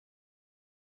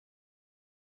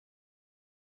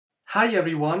Hi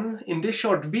everyone, in this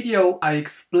short video I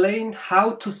explain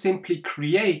how to simply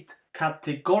create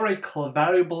categorical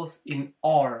variables in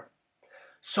R.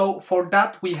 So for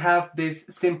that we have this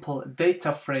simple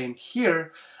data frame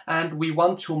here and we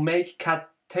want to make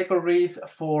categories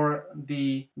for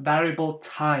the variable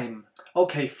time.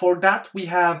 Okay, for that we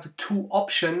have two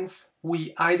options.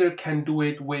 We either can do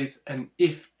it with an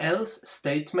if-else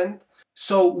statement.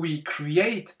 So we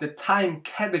create the time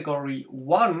category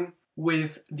 1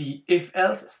 with the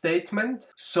if-else statement.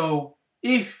 So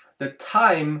if the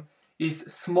time is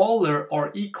smaller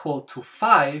or equal to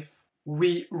 5,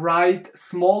 we write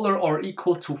smaller or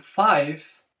equal to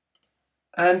 5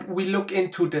 and we look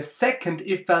into the second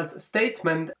if-else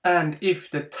statement, and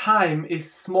if the time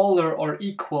is smaller or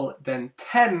equal than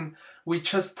 10, we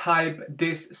just type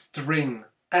this string.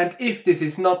 And if this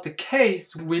is not the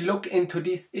case, we look into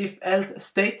this if-else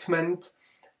statement,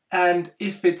 and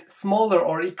if it's smaller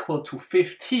or equal to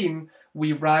 15,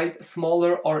 we write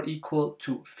smaller or equal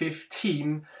to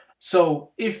 15.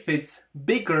 So if it's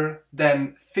bigger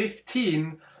than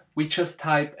 15, we just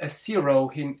type a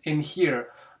 0 in here.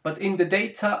 But in the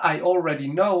data, I already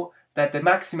know that the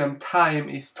maximum time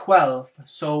is 12,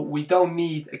 so we don't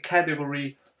need a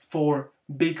category for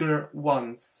bigger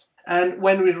ones. And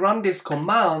when we run this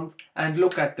command and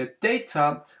look at the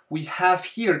data, we have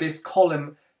here this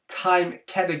column time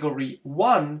category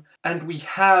 1, and we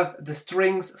have the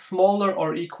strings smaller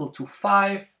or equal to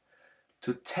 5,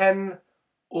 to 10,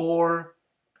 or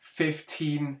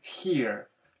 15 here.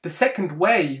 The second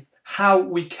way how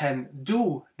we can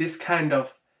do this kind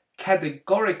of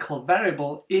categorical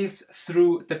variable is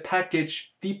through the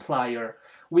package dplyr.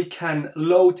 We can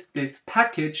load this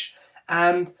package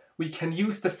and we can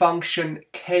use the function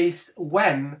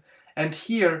case_when, and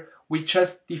here we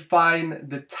just define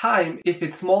the time. If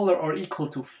it's smaller or equal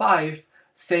to 5,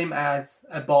 same as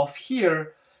above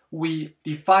here, we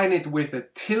define it with a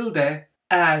tilde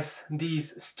as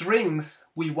these strings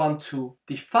we want to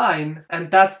define,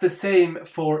 and that's the same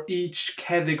for each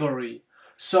category.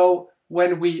 So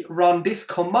when we run this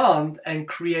command and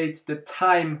create the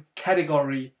time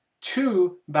category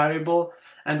 2 variable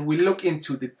and we look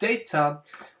into the data,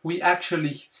 we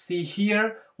actually see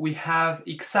here we have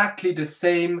exactly the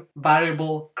same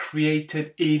variable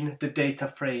created in the data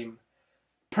frame.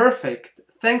 Perfect.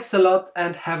 Thanks a lot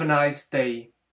and have a nice day.